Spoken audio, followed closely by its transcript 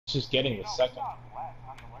just getting the second.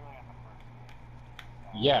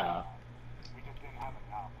 Yeah.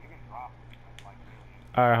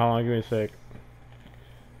 Alright, hold on, give me a sec.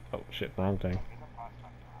 Oh shit, wrong thing.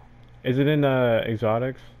 Is it in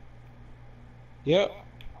exotics? Yep.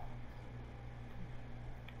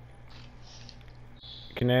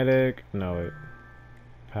 Kinetic? No, wait.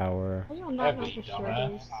 Power. I do not know Heavy, for sure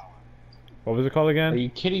dumbass. these. What was it called Are again? you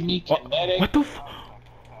kidding me? What, Kinetic? what the f-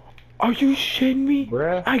 Are you shitting me?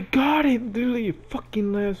 Bruh. I got it literally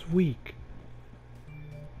fucking last week.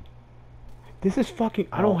 This is fucking.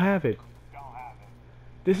 I don't have it.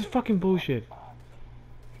 This is fucking bullshit.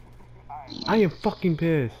 I am fucking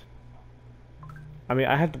pissed. I mean,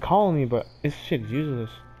 I have the colony, but this shit is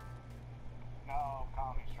useless.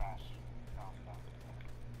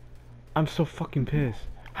 I'm so fucking pissed.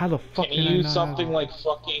 How the fuck Can did you I use not something have it? like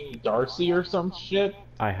fucking Darcy or some shit?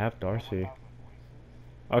 I have Darcy.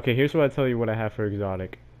 Okay, here's what I tell you what I have for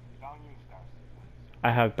exotic.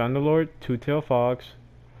 I have Thunderlord, Two-Tail Fox,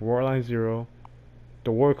 Warline Zero,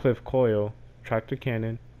 the Warcliff Coil, Tractor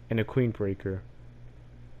Cannon, and a Queen Breaker.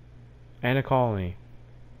 And a colony.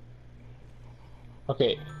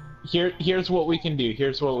 Okay, here's what we can do.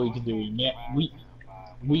 Here's what we can do.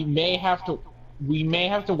 We may have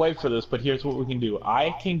to wait for this, but here's what we can do.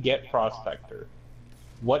 I can get Prospector.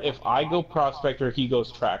 What if I go Prospector, he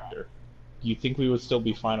goes Tractor? Do you think we would still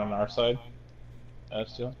be fine on our side?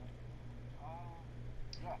 Still?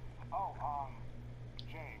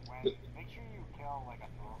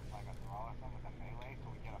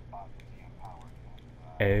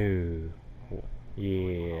 Oh.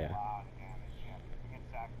 Yeah.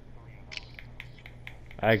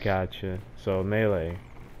 I gotcha. So melee.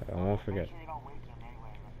 I won't forget.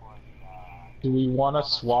 Do we want to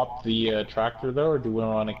swap the Tractor though, or do we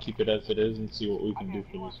want to keep it as it is and see what we can do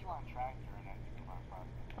for this?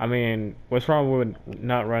 I mean, what's wrong with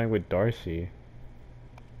not running with Darcy?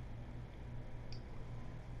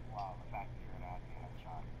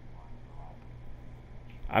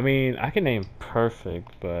 I mean, I can name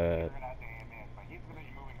Perfect, but...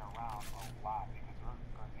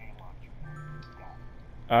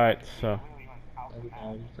 Alright, so...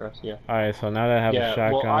 Yeah. Alright, so now that I have a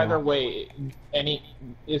shotgun... well, either way,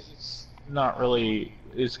 it's not really,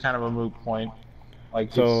 it's kind of a moot point.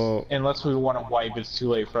 Like, so... unless we want to wipe, it's too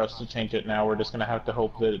late for us to change it now. We're just gonna have to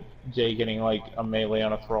hope that Jay getting, like, a melee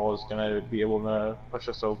on a thrall is gonna be able to push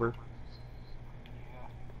us over.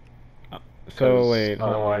 So, wait,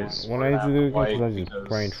 hold on. Otherwise, What I need to do because I just because-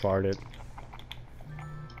 brain farted.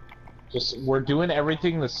 We're doing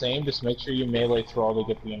everything the same, just make sure you melee thrall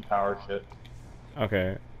to get the empower shit.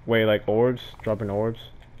 Okay. Wait, like orbs? Dropping orbs?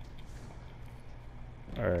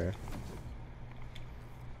 Or...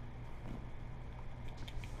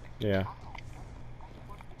 Yeah.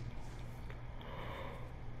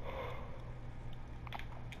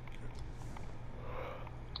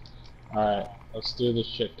 Alright, let's do this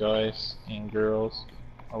shit, guys and girls.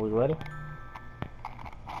 Are we ready?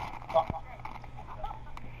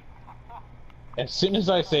 As soon as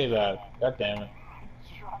I say that, god damn it.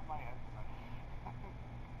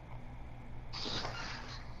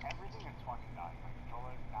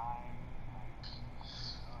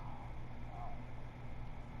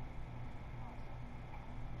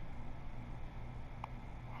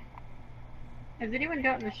 Has anyone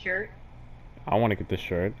gotten the shirt? I want to get this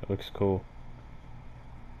shirt. It looks cool.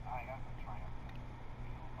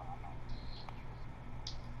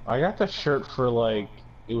 I got the shirt for like,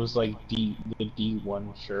 it was like the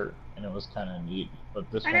D1 shirt, and it was kind of neat. But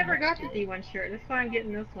this I one never looks got the cool. D1 shirt. That's why I'm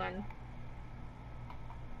getting this one.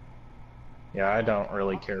 Yeah, I don't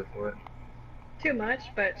really care for it. Too much,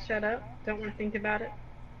 but shut up. Don't want to think about it.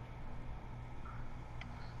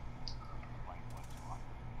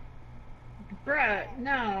 Bruh,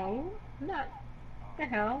 no. Not. The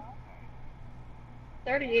hell?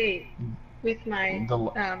 38 with my The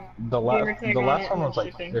gamer tag on last it one and was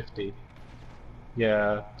like shipping. 50.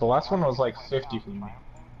 Yeah, the last one was like 50 for me.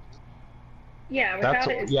 Yeah, That's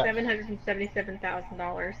without it, it's yeah.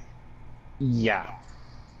 $777,000. Yeah.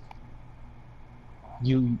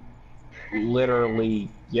 You literally,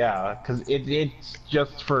 yeah, because it's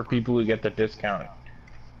just for people who get the discount.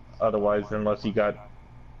 Otherwise, unless you got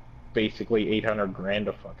basically 800 grand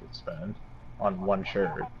to fucking spend on one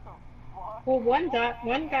shirt. Well, one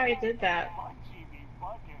guy did that.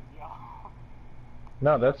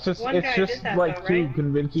 No, that's just, One it's guy just did that, like though, to right?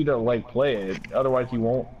 convince you to like play it. Otherwise, you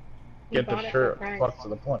won't He get bought the it shirt. full price. Fuck to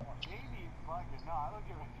the point.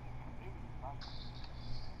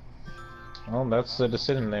 Well, that's the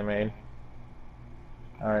decision they made.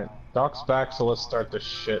 Alright, Doc's back, so let's start this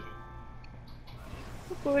shit.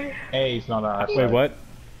 Oh boy. Hey, he's not on our Wait, side. what?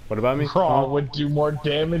 What about me? Raw Huh? would do more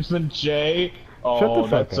damage than Jay. Shut Oh, the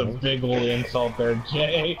fuck that's a up. big ol' insult there,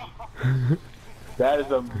 Jay. That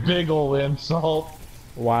is a big ol' insult.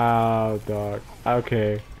 Wow, dog.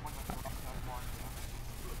 Okay.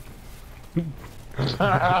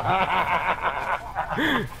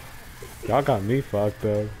 Y'all got me fucked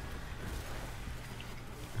up.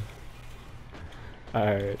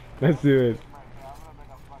 Alright, let's do it.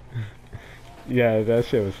 Yeah, that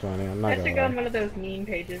shit was funny. I'm not I should gonna go on lie. one of those meme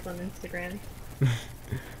pages on Instagram.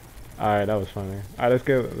 Alright, that was funny. Alright, let's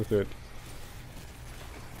go. Let's do it.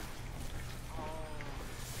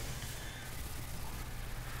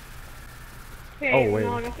 Hey, Oh, wait.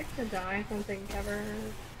 no, I'm fixing to die. Something cover.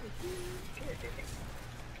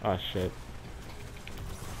 Oh shit.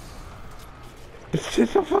 This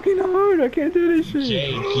shit's so fucking hard. I can't do this shit.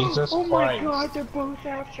 Jay, Jesus Oh my Christ. god, they're both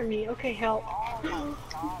after me. Okay, help.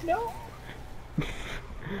 No.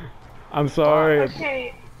 I'm sorry.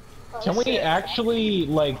 Okay. Oh, Can we shit. actually,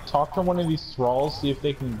 like, talk to one of these thralls, see if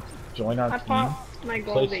they can join our I team? popped my Place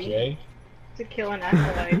Goldie Jay? to kill an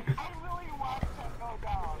acolyte.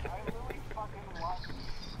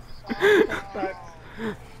 That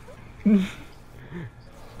sucks.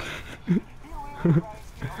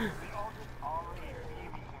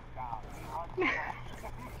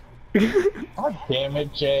 God damn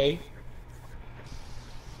it, Jay.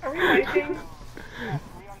 Are we wiping?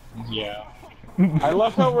 Yeah. I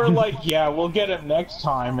love how we're like, yeah, we'll get him next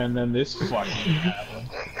time, and then this fucking happens.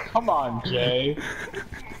 Come on, Jay.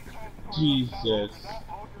 Jesus.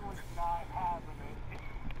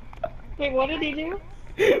 Wait, what did he do?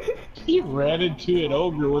 He ran into an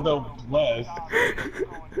ogre without bless.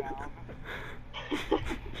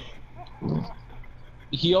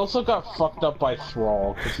 He also got fucked up by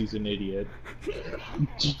Thrall, because he's an idiot.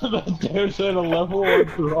 There's at a level 1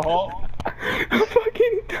 Thrall. I'm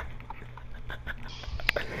fucking.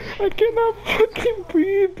 I cannot fucking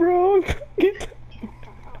breathe, bro. Good.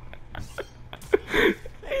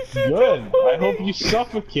 I hope you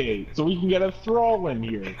suffocate, so we can get a Thrall in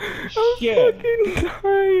here. I'm Shit. fucking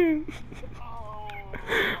dying.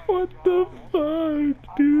 What the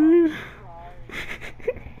fuck, dude?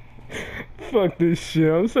 Fuck this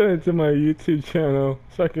shit. I'm sending it to my YouTube channel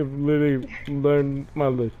so I can literally learn my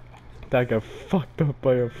list. That got fucked up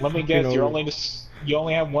by a Let me fucking guess, you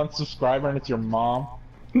only have one subscriber and it's your mom?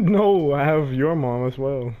 No, I have your mom as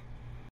well.